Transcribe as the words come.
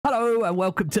Hello and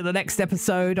welcome to the next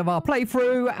episode of our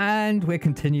playthrough, and we're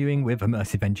continuing with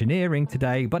immersive engineering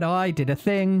today. But I did a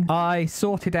thing. I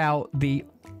sorted out the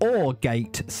ore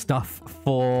gate stuff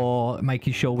for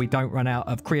making sure we don't run out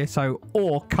of creosote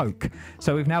or coke.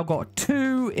 So we've now got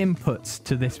 2 inputs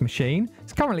to this machine.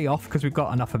 It's currently off because we've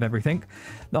got enough of everything.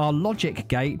 Our logic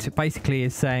gate basically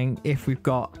is saying if we've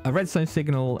got a redstone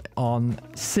signal on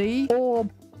C or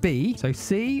B, so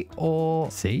C or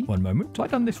C. One moment, have I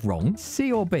done this wrong?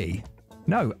 C or B?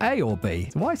 No, A or B.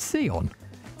 So why is C on?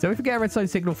 So if we get a redstone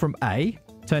signal from A,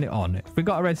 turn it on. If we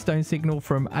got a redstone signal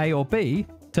from A or B,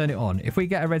 turn it on. If we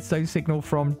get a redstone signal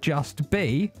from just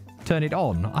B, turn it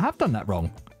on. I have done that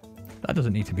wrong. That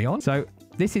doesn't need to be on. So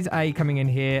this is A coming in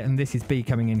here and this is B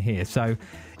coming in here. So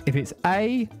if it's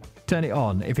A, turn it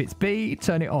on. If it's B,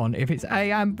 turn it on. If it's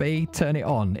A and B, turn it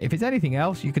on. If it's anything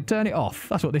else, you can turn it off.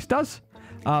 That's what this does.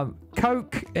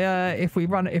 Coke, if we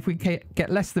get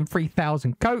less than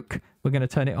 3,000 coke, we're going to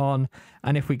turn it on.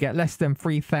 And if we get less than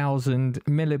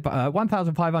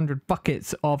 1,500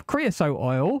 buckets of creosote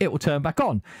oil, it will turn back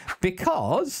on.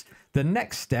 Because the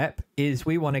next step is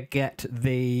we want to get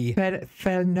the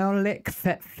phenolic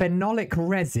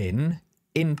resin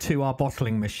into our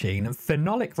bottling machine. And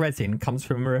phenolic resin comes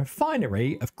from a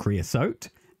refinery of creosote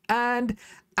and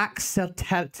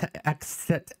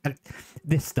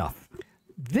this stuff.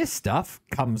 This stuff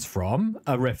comes from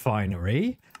a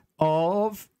refinery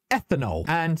of ethanol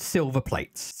and silver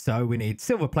plates. So we need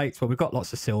silver plates. Well, we've got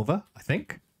lots of silver, I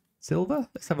think. Silver?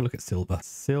 Let's have a look at silver.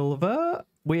 Silver.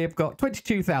 We have got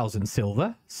 22,000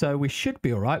 silver. So we should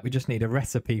be all right. We just need a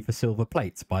recipe for silver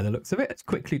plates by the looks of it. Let's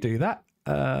quickly do that.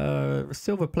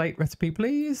 Silver plate recipe,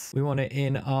 please. We want it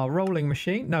in our rolling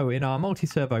machine. No, in our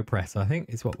multi-servo press, I think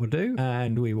is what we'll do.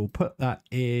 And we will put that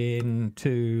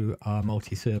into our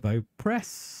multi-servo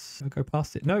press. I'll go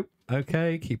past it. Nope.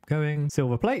 Okay, keep going.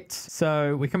 Silver plates.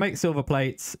 So we can make silver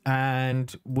plates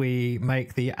and we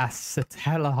make the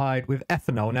acetaldehyde with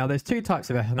ethanol. Now there's 2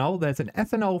 types of ethanol. There's an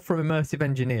ethanol from Immersive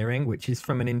Engineering, which is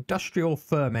from an industrial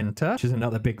fermenter, which is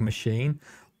another big machine.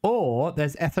 Or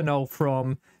there's ethanol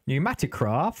from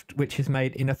Pneumaticraft, which is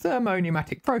made in a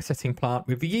thermo-pneumatic processing plant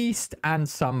with yeast and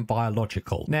some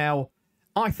biological. Now,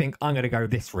 I think I'm going to go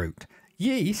this route.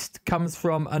 Yeast comes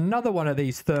from another one of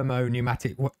these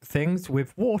thermo-pneumatic things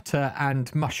with water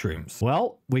and mushrooms.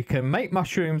 Well, we can make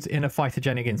mushrooms in a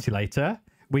phytogenic insulator.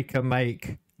 We can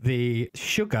make the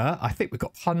sugar. I think we've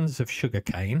got tons of sugar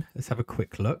cane. Let's have a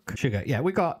quick look. Sugar. Yeah,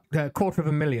 we got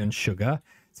 250,000 sugar.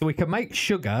 So we can make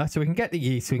sugar, so we can get the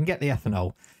yeast, we can get the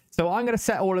ethanol. So I'm going to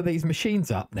set all of these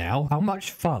machines up now. How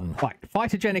much fun. Right,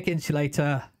 phytogenic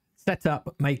insulator, set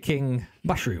up making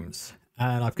mushrooms.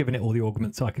 And I've given it all the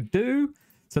augments I can do.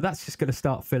 So that's just going to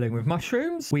start filling with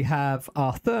mushrooms. We have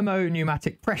our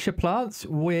thermo-pneumatic pressure plants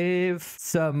with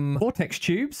some vortex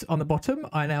tubes on the bottom.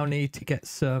 I now need to get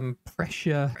some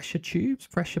pressure tubes,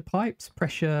 pressure pipes,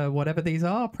 pressure whatever these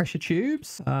are, pressure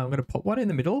tubes. I'm going to put one in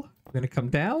the middle. I'm going to come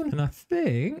down and I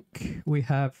think we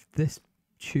have this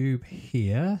tube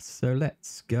here. So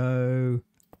let's go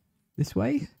this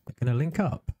way. They're going to link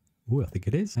up. Oh, I think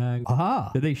it is.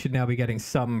 Aha! So these should now be getting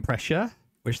some pressure.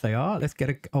 Which they are. Let's get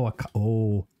a... Oh,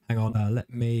 hang on.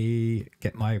 Let me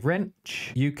get my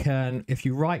wrench. You can, if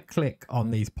you right click on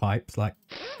these pipes like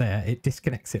there, it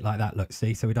disconnects it like that. Look,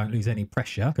 see? So we don't lose any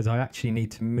pressure because I actually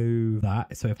need to move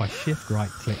that. So if I shift right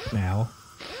click now,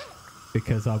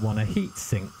 because I want a heat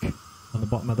sink on the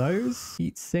bottom of those.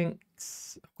 Heat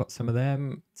sinks. I've got some of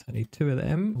them. So I need 2 of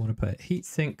them. I want to put a heat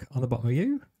sink on the bottom of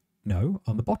you. No,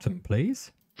 on the bottom,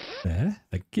 please. There,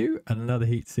 thank you. And another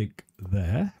heatsink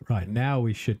there. Right, now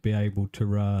we should be able to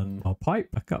run our pipe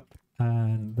back up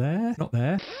and there, not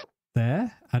there,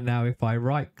 there. And now if I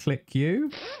right click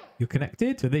you, you're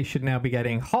connected. So these should now be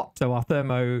getting hot. So our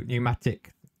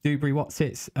thermo-pneumatic Dubry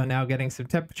Watsits are now getting some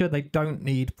temperature. They don't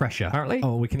need pressure apparently.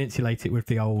 Oh, we can insulate it with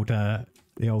the old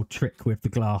trick with the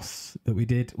glass that we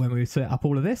did when we set up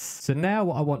all of this. So now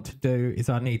what I want to do is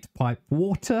I need to pipe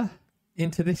water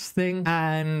into this thing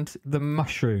and the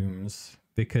mushrooms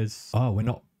because we're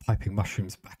not piping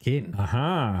mushrooms back in.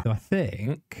 So I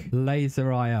think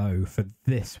laser IO for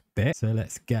this bit. So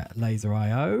let's get laser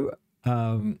IO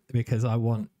because I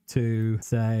want to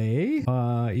say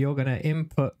you're going to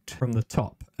input from the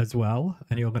top as well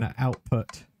and you're going to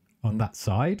output on that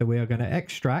side. So we are going to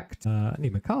extract, I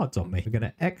need my cards on me. We're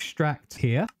going to extract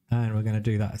here, and we're going to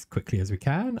do that as quickly as we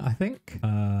can, I think.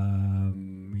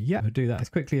 Yeah, we'll do that as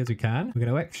quickly as we can. We're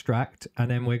going to extract,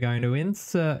 and then we're going to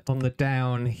insert on the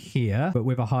down here, but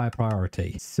with a higher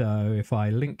priority. So if I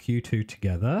link you two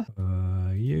together,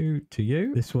 you to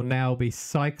you, this will now be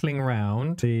cycling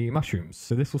around the mushrooms.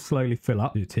 So this will slowly fill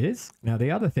up. It is. Now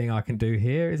the other thing I can do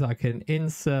here is I can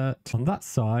insert on that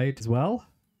side as well.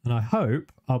 And I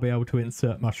hope I'll be able to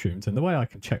insert mushrooms. And the way I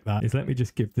can check that is let me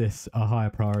just give this a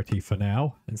higher priority for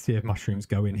now and see if mushrooms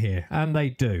go in here. And they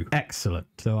do. Excellent.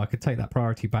 So I could take that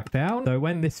priority back down. So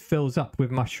when this fills up with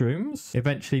mushrooms,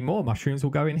 eventually more mushrooms will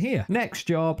go in here. Next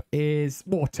job is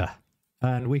water.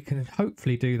 And we can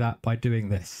hopefully do that by doing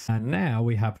this. And now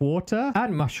we have water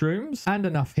and mushrooms and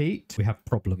enough heat. We have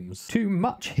problems. Too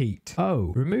much heat.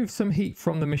 Oh, remove some heat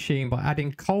from the machine by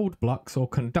adding cold blocks or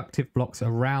conductive blocks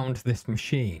around this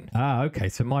machine. Ah, okay.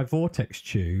 So my vortex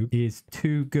tube is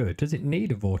too good. Does it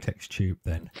need a vortex tube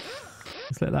then?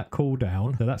 Let's let that cool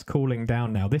down. So that's cooling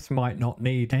down now. This might not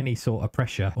need any sort of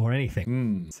pressure or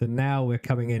anything. So now we're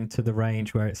coming into the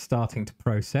range where it's starting to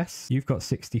process. You've got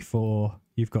 64.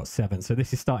 You've got 7. So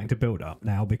this is starting to build up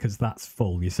now because that's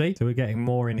full, you see? So we're getting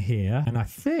more in here. And I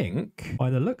think by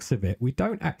the looks of it, we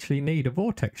don't actually need a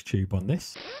vortex tube on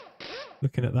this.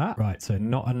 Looking at that. Right, so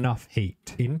not enough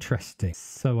heat. Interesting.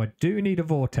 So I do need a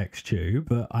vortex tube,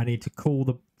 but I need to cool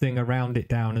the thing around it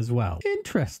down as well.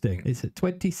 Interesting. It's at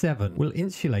 27. Will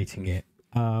insulating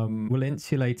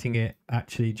it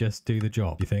actually just do the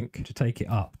job, you think, to take it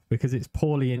up? Because it's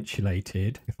poorly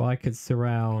insulated. If I could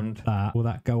surround that, will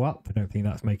that go up? I don't think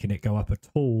that's making it go up at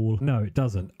all. No, it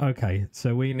doesn't. Okay,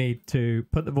 so we need to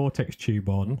put the vortex tube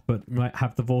on, but might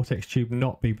have the vortex tube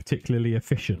not be particularly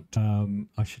efficient.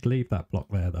 I should leave that block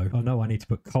there though. Oh no, I need to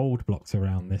put cold blocks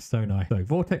around this, don't I? So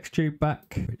vortex tube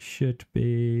back, which should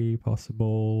be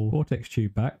possible. Vortex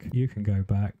tube back. You can go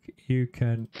back. You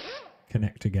can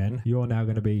connect again. You're now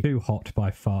going to be too hot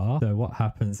by far. So what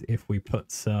happens if we put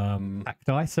some packed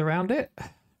ice around it?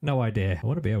 No idea. I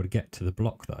want to be able to get to the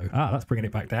block though. Ah, that's bringing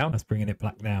it back down. That's bringing it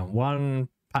back down. One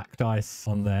packed ice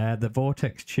on there. The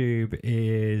vortex tube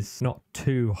is not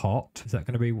too hot. Is that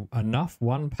going to be enough?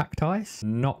 One packed ice?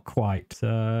 Not quite.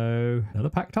 So another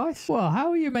packed ice? Well, how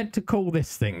are you meant to cool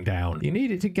this thing down? You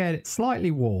need it to get it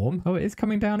slightly warm. Oh, it is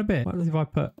coming down a bit. What happens if I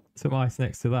put some ice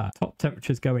next to that? Top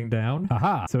temperature's going down.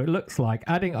 Aha! So it looks like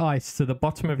adding ice to the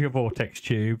bottom of your vortex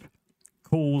tube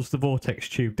cools the vortex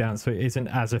tube down so it isn't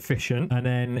as efficient. And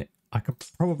then I could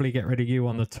probably get rid of you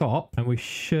on the top and we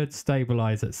should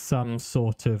stabilize at some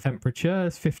sort of temperature.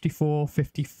 It's 54,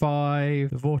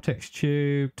 55. The vortex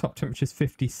tube, top temperature is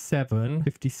 57,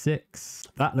 56.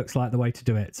 That looks like the way to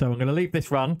do it. So I'm going to leave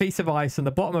this run. Piece of ice and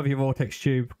the bottom of your vortex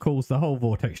tube cools the whole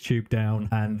vortex tube down.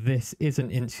 And this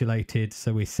isn't insulated.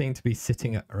 So we seem to be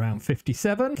sitting at around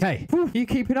 57. Okay, you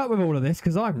keeping up with all of this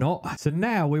because I'm not. So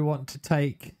now we want to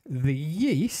take the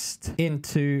yeast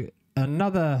into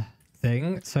another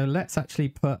thing. So let's actually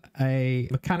put a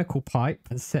mechanical pipe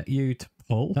and set you to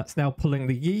pull. That's now pulling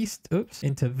the yeast,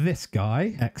 into this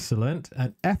guy. Excellent.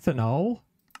 And ethanol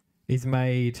is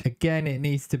made. Again, it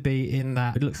needs to be in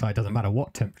that. It looks like it doesn't matter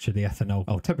what temperature the ethanol.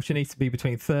 Oh, temperature needs to be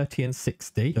between 30 and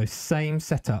 60. So same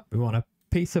setup. We want a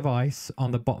piece of ice on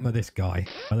the bottom of this guy.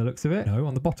 By the looks of it. No,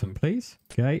 on the bottom, please.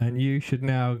 Okay. And you should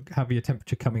now have your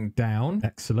temperature coming down.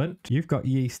 Excellent. You've got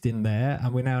yeast in there.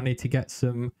 And we now need to get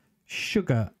some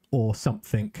sugar or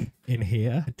something in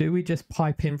here. Do we just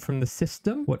pipe in from the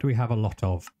system? What do we have a lot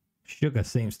of? Sugar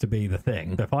seems to be the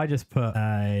thing. So if I just put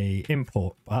an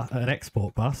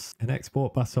export bus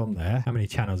on there. How many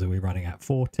channels are we running at?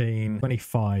 14,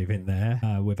 25 in there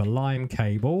with a lime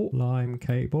cable.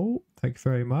 Thank you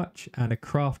very much. And a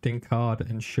crafting card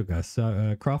and sugar.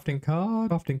 So crafting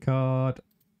card.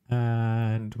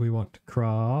 And we want to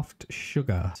craft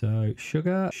sugar. So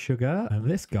sugar.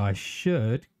 And this guy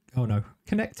should... Oh no,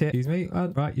 connect it. Excuse me.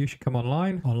 Right, you should come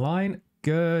online.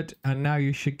 Good. And now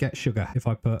you should get sugar. If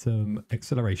I put some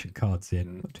acceleration cards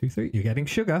in. 1, 2, 3. You're getting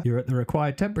sugar. You're at the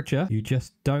required temperature. You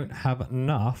just don't have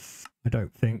enough, I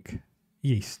don't think,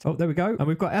 yeast. Oh, there we go. And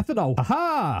we've got ethanol.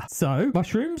 Aha! So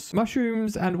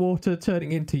mushrooms and water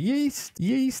turning into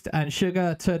yeast and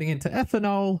sugar turning into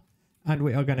ethanol. And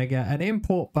we are going to get an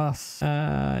import bus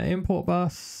and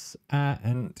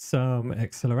some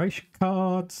acceleration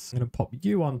cards. I'm going to pop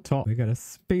you on top. We're going to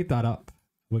speed that up.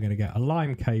 We're going to get a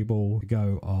lime cable to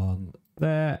go on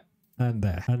there and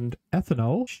there. And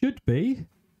ethanol should be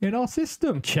in our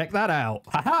system. Check that out.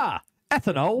 Haha!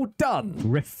 Ethanol done.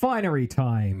 Refinery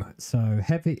time. So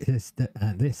heavy is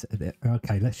this.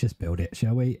 Okay, let's just build it,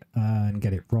 shall we? And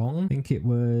get it wrong. I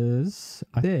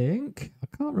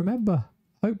can't remember.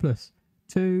 Hopeless.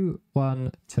 2,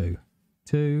 1, 2.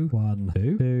 2, 1,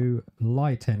 2. 2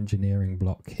 light engineering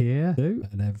block here. 2,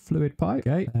 and then fluid pipe.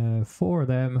 Okay, 4 of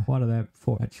them. 1 of them.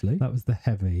 4 actually. That was the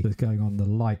heavy that's going on the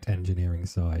light engineering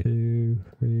side. 2,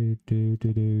 3,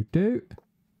 2.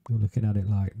 You're looking at it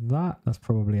like that. That's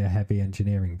probably a heavy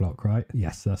engineering block, right?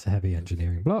 Yes, that's a heavy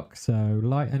engineering block. So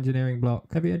light engineering block,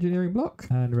 heavy engineering block,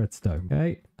 and redstone.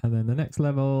 Okay, and then the next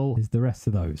level is the rest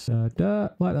of those. Like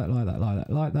that,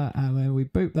 like that. And then we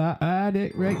boot that, and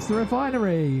it makes the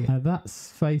refinery. And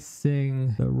that's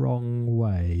facing the wrong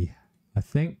way. I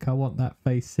think I want that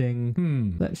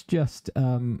facing. Let's just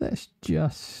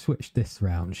switch this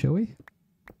round, shall we?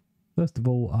 First of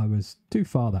all, I was too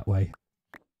far that way.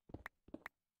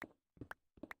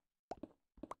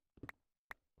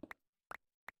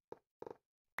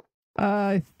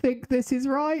 I think this is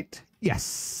right.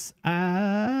 Yes.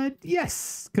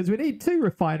 Yes, because we need 2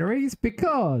 refineries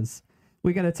because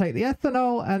we're going to take the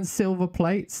ethanol and silver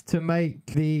plates to make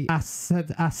the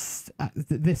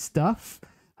this stuff.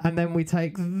 And then we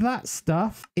take that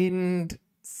stuff in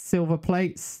silver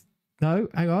plates. No,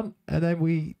 hang on. And then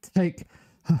we take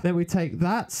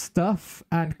that stuff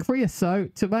and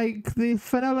creosote to make the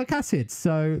phenolic acid.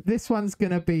 So this one's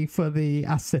going to be for the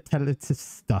acetylated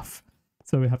stuff.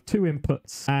 So we have 2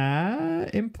 inputs.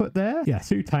 Input there. Yeah,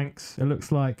 2 tanks. It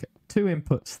looks like 2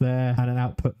 inputs there and an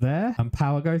output there. And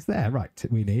power goes there. Right.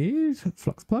 We need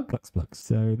flux plug.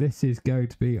 So this is going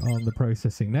to be on the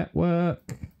processing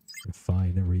network.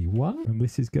 Refinery 1. And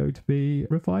this is going to be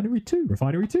Refinery 2.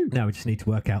 Now we just need to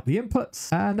work out the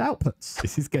inputs and outputs.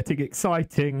 This is getting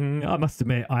exciting. I must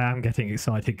admit, I am getting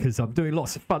excited because I'm doing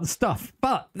lots of fun stuff.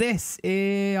 But this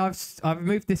is... I've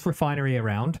moved this refinery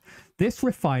around. This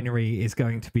refinery is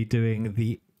going to be doing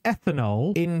the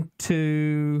ethanol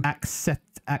into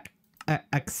acetaldehyde.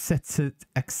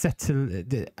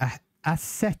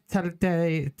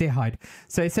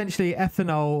 So essentially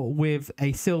ethanol with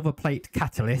a silver plate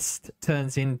catalyst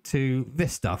turns into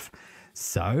this stuff.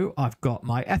 So I've got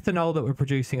my ethanol that we're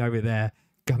producing over there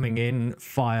coming in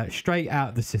fire straight out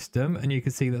of the system, and you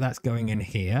can see that that's going in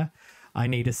here. I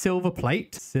need a silver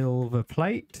plate.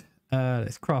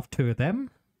 Let's craft 2 of them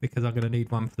because I'm going to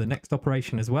need one for the next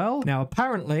operation as well. Now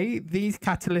apparently these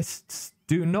catalysts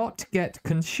do not get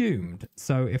consumed.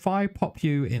 So if I pop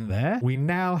you in there, we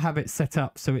now have it set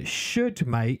up so it should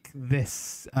make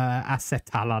this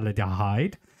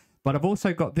acetaldehyde. But I've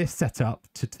also got this set up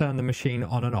to turn the machine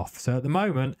on and off. So at the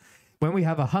moment, when we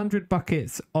have 100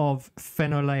 buckets of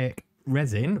phenolic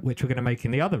resin, which we're going to make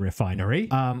in the other refinery,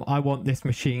 I want this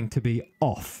machine to be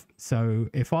off. So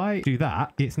if I do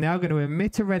that, it's now going to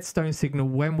emit a redstone signal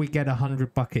when we get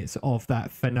 100 buckets of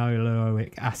that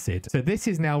phenolic acid. So this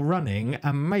is now running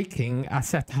and making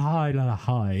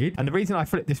acetaldehyde. And the reason I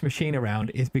flip this machine around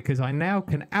is because I now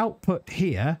can output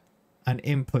here and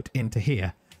input into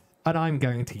here. And I'm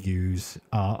going to use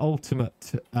our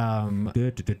ultimate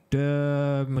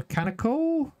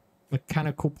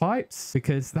mechanical pipes,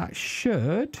 because that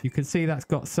should, you can see that's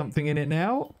got something in it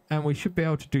now, and we should be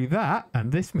able to do that,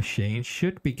 and this machine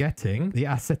should be getting the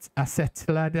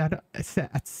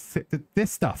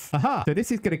this stuff. Aha! So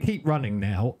this is going to keep running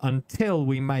now until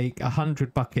we make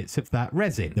 100 buckets of that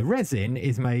resin. The resin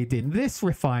is made in this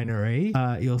refinery.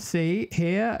 You'll see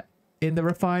here in the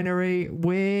refinery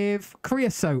with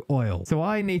creosote oil. So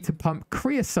I need to pump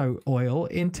creosote oil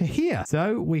into here.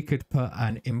 So we could put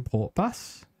an export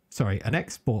bus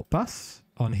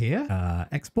on here.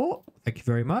 Export. Thank you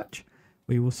very much.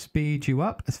 We will speed you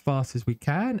up as fast as we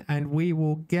can, and we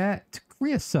will get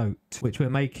creosote, which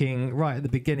we're making right at the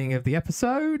beginning of the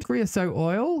episode. Creosote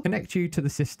oil. Connect you to the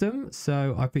system.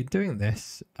 So I've been doing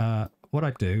this. What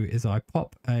I do is I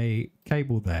pop a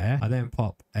cable there. I then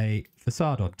pop a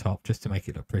facade on top just to make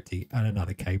it look pretty, and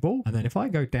another cable. And then if I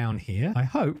go down here, I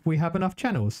hope we have enough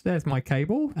channels. There's my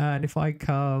cable. And if I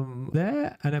come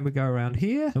there and then we go around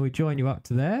here and we join you up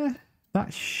to there,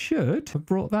 that should have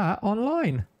brought that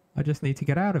online. I just need to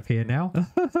get out of here now.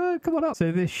 Come on up.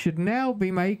 So this should now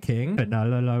be making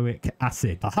phenolic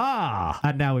acid. Aha!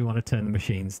 And now we want to turn the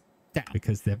machines down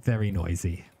because they're very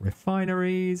noisy.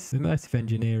 Refineries, immersive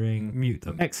engineering, mute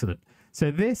them. Excellent.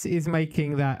 So this is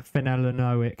making that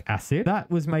phenolic acid.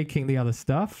 That was making the other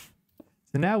stuff.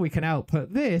 So now we can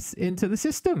output this into the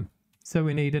system. So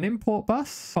we need an import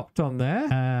bus popped on there.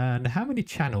 And how many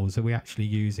channels are we actually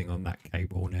using on that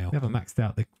cable now? We haven't maxed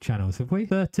out the channels, have we?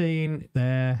 13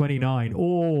 there, 29.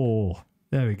 Oh,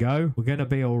 there we go. We're going to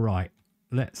be all right.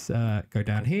 let's go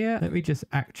down here. Let me just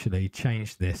actually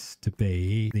change this to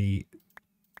be the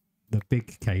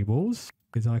big cables,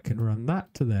 because I can run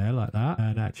that to there like that.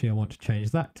 And actually I want to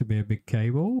change that to be a big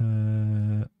cable.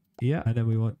 Yeah, and then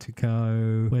we want to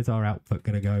go, where's our output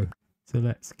going to go? So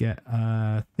let's get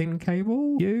a thin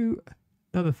cable,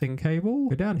 another thin cable,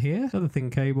 go down here, another thin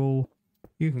cable.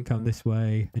 You can come this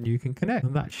way and you can connect.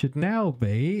 And that should now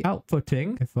be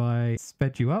outputting. If I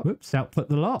sped you up, whoops, output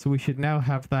the lot. So we should now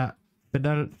have that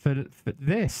for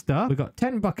this stuff. We've got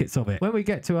 10 buckets of it. When we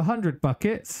get to 100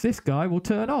 buckets, this guy will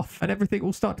turn off and everything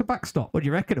will start to backstop. What do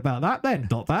you reckon about that then?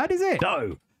 Not bad, is it?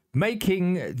 So,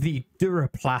 making the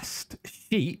Duroplast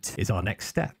sheet is our next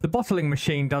step. The bottling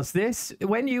machine does this.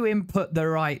 When you input the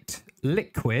right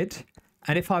liquid,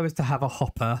 and if I was to have a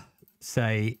hopper,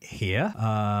 say here,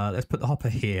 let's put the hopper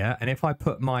here, and if I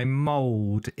put my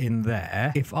mold in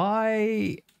there, if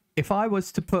I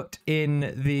was to put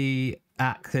in the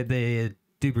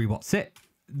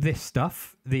this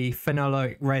stuff, the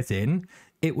phenolic resin,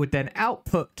 it would then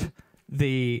output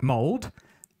the mold,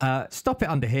 stop it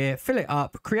under here, fill it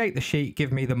up, create the sheet,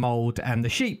 give me the mold and the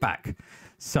sheet back.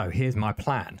 So here's my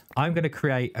plan. I'm going to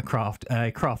create a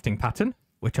crafting pattern,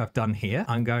 which I've done here.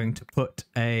 I'm going to put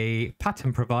a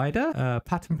pattern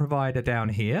provider down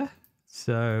here.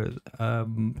 So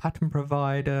pattern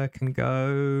provider can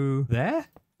go there,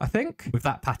 I think, with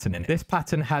that pattern in it. This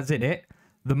pattern has in it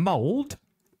the mold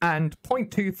and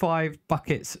 0.25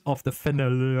 buckets of the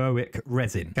phenolic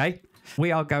resin. Okay,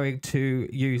 we are going to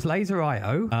use laser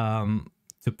IO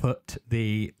to put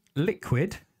the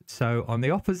liquid. So on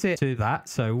the opposite to that,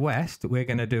 so west, we're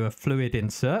going to do a fluid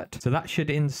insert. So that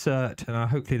should insert, and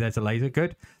hopefully there's a laser,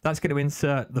 good. That's going to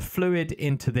insert the fluid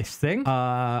into this thing.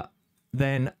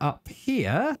 Then up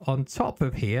here, on top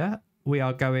of here, we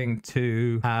are going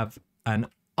to have an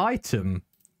item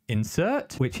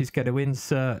insert, which is going to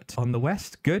insert on the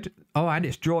west. Good. Oh, and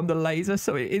it's drawn the laser,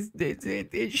 so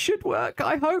it should work,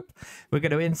 I hope. We're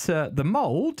going to insert the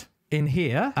mold in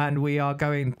here, and we are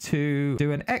going to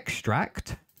do an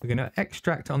extract. We're going to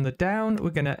extract on the down. We're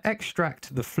going to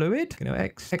extract the fluid. We're going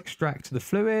to extract the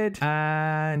fluid,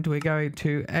 and we're going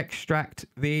to extract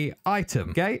the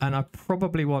item. Okay, and I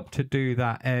probably want to do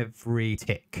that every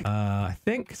tick. I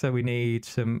think so. We need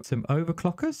some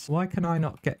overclockers. Why can I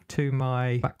not get to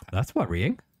my backpack? That's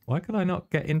worrying. Why can I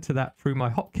not get into that through my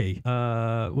hotkey?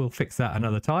 We'll fix that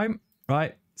another time.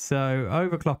 Right. So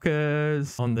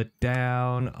overclockers on the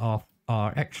down of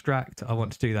our extract. I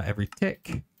want to do that every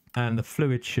tick. And the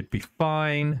fluid should be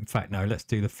fine. In fact, no, let's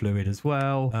do the fluid as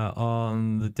well.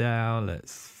 On the down,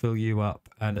 let's fill you up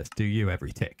and let's do you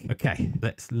every tick. Okay,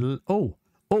 let's... and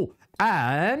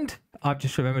I've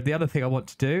just remembered the other thing I want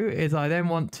to do is I then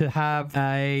want to have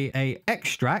an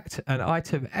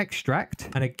item extract.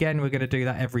 And again, we're going to do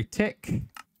that every tick.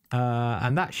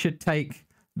 And that should take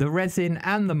the resin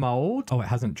and the mold. Oh, it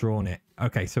hasn't drawn it.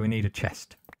 Okay, so we need a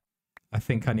chest. I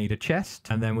think I need a chest,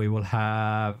 and then we will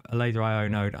have a laser IO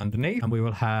node underneath, and we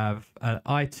will have an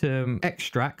item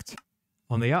extract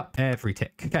on the up every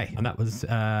tick. Okay, and that was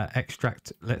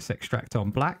extract. Let's extract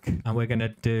on black, and we're going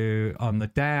to do on the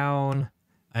down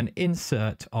an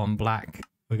insert on black.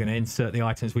 We're going to insert the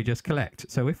items we just collect.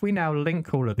 So if we now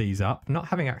link all of these up, not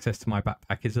having access to my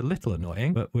backpack is a little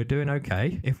annoying, but we're doing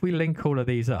okay. If we link all of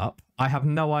these up, I have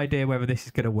no idea whether this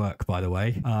is going to work, by the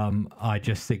way. I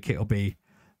just think it'll be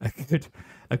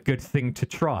a good thing to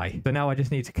try. So now I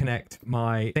just need to connect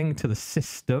my thing to the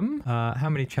system. How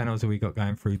many channels have we got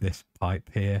going through this pipe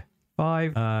here?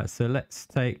 5. So let's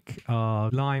take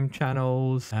our lime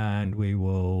channels and we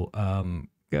will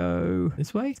go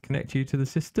this way to connect you to the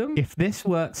system. If this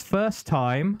works first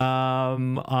time,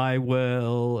 I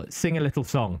will sing a little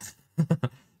song.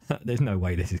 There's no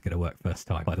way this is going to work first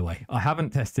time, by the way. I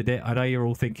haven't tested it. I know you're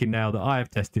all thinking now that I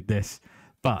have tested this,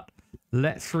 but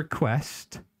let's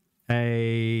request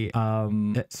one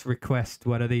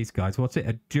of these guys. What's it?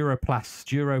 A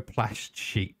Duroplast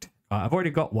sheet. I've already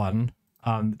got one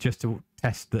just to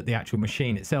test that the actual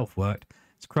machine itself worked.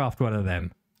 Let's craft one of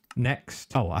them.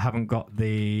 Next. Oh, I haven't got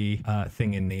the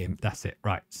thing in the... That's it.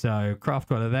 Right. So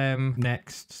craft one of them.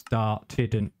 Next. Start.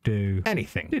 Didn't do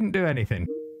anything. Didn't do anything.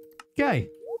 Okay.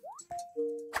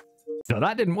 So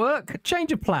that didn't work.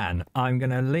 Change of plan. I'm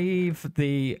going to leave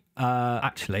the...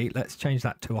 actually, let's change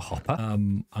that to a hopper.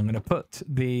 I'm going to put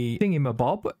the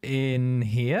thingy-mabob in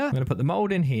here. I'm going to put the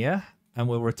mold in here, and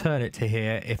we'll return it to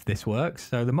here if this works.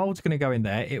 So the mold's going to go in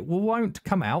there. It won't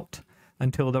come out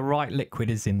until the right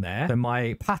liquid is in there. So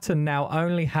my pattern now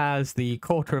only has the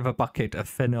 1/4 of a bucket of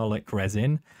phenolic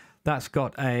resin. That's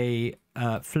got a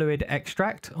fluid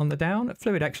extract on the down.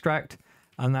 Fluid extract.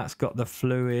 and that's got the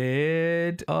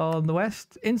fluid on the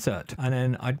west insert. And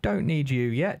then I don't need you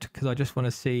yet because I just want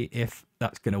to see if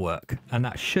that's going to work. And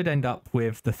that should end up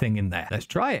with the thing in there. Let's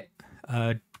try it.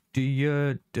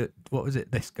 What was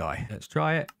it? This guy. Let's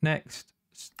try it. Next.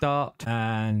 Start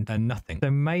and nothing.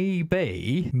 So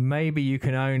maybe you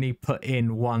can only put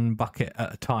in 1 bucket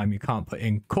at a time. You can't put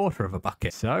in 1/4 of a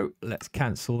bucket. So let's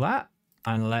cancel that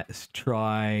and let's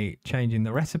try changing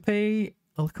the recipe.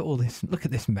 Oh, look at all this. Look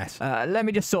at this mess. Let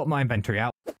me just sort my inventory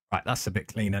out. Right, that's a bit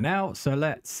cleaner now. So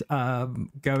let's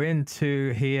go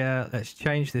into here. Let's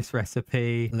change this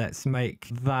recipe. Let's make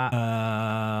that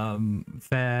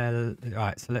fair.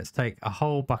 Right, so let's take a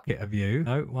whole bucket of you.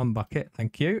 No, 1 bucket.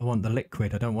 Thank you. I want the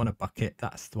liquid. I don't want a bucket.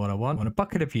 That's what I want. I want a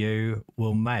bucket of you.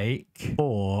 We'll make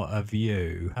 4 of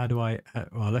you. How do I?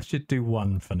 Well, let's just do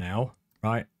 1 for now.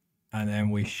 Right. And then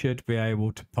we should be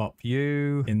able to pop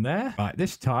you in there. Right,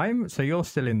 this time. So you're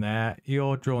still in there.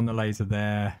 You're drawing the laser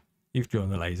there. You've drawn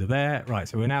the laser there. Right,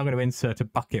 so we're now going to insert a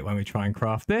bucket when we try and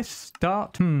craft this.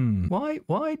 Start.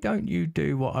 Why don't you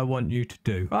do what I want you to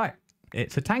do? Right,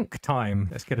 it's a tank time.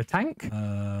 Let's get a tank.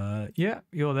 Yeah,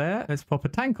 you're there. Let's pop a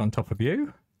tank on top of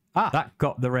you. Ah, that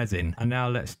got the resin. And now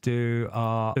let's do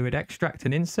our fluid extract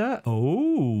and insert.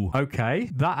 Oh, okay.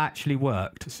 That actually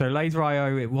worked. So laser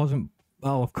IO, it wasn't...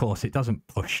 Oh, of course, it doesn't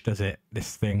push, does it?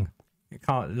 This thing. It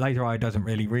can't, laser eye doesn't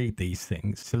really read these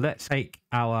things. So let's take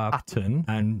our pattern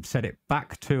and set it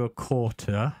back to a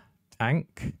 1/4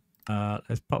 tank.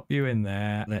 Let's pop you in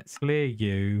there. Let's clear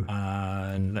you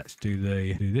and let's do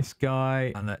this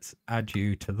guy and let's add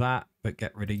you to that, but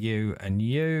get rid of you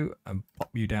and pop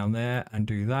you down there and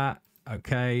do that.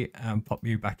 Okay, and pop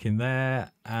you back in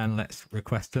there and let's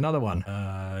request another one.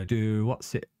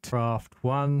 What's it? Craft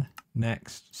 1.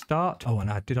 Next, start. Oh, and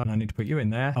I need to put you in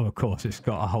there. Oh, of course, it's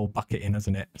got a whole bucket in,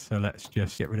 hasn't it? So let's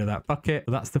just get rid of that bucket.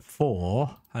 So that's the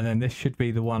 4. And then this should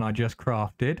be the one I just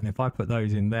crafted. And if I put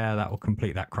those in there, that will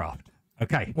complete that craft.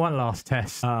 Okay, one last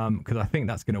test because I think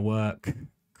that's going to work.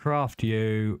 Craft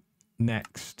you.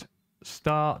 Next,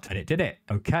 start. And it did it.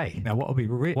 Okay. Now, what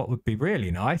would be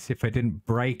really nice if I didn't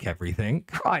break everything.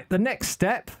 Right, the next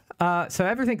step. So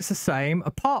everything's the same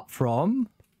apart from...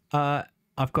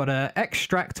 I've got an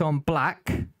extract on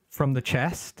black from the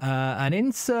chest, an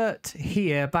insert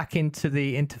here back into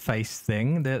the interface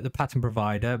thing, the pattern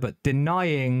provider, but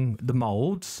denying the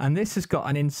molds. And this has got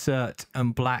an insert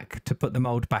and black to put the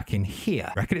mold back in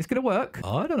here. Reckon it's going to work?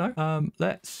 I don't know.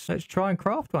 Let's try and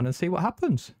craft one and see what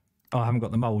happens. Oh, I haven't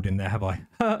got the mold in there, have I?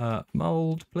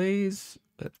 Mold, please.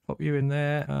 Let's pop you in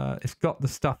there. It's got the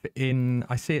stuff in.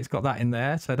 I see it's got that in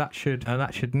there. So that should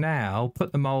now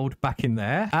put the mold back in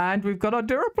there. And we've got our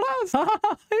Duroplast.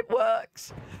 It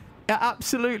works. It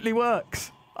absolutely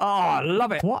works. Oh, I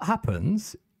love it. What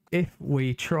happens if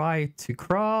we try to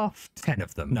craft 10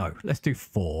 of them? No, let's do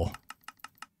 4.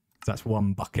 That's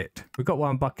 1 bucket. We've got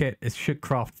 1 bucket. It should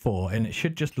craft 4 and it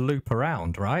should just loop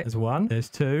around, right? There's 1, there's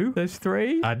 2, there's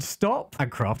 3 and stop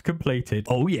and craft completed.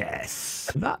 Oh,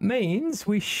 yes. That means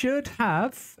we should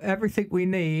have everything we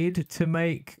need to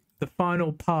make the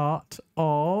final part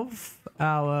of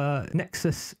our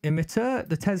Nexium Emitter,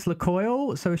 the Tesla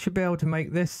Coil. So we should be able to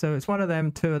make this. So it's 1 of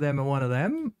them, 2 of them and 1 of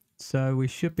them. So we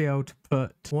should be able to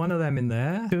put 1 of them in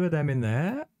there, 2 of them in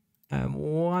there. And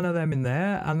 1 of them in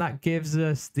there, and that gives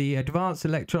us the advanced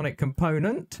electronic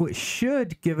component, which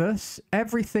should give us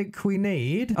everything we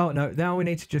need. Oh no, now we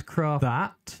need to just craft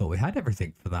that. Oh, we had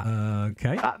everything for that.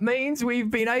 Okay, that means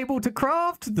we've been able to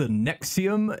craft the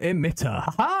Nexium Emitter.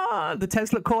 Ha! The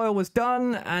Tesla Coil was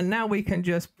done, and now we can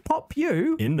just pop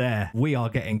you in there. We are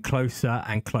getting closer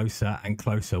and closer and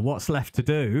closer. What's left to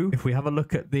do? If we have a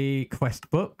look at the quest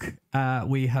book,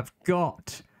 we have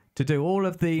got to do all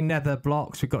of the nether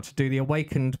blocks. We've got to do the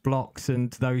awakened blocks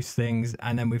and those things.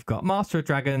 And then we've got Master of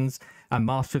Dragons and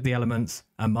Master of the Elements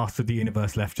and Master of the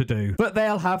Universe left to do. But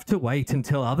they'll have to wait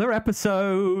until other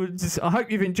episodes. I hope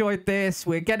you've enjoyed this.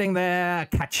 We're getting there.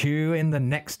 Catch you in the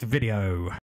next video.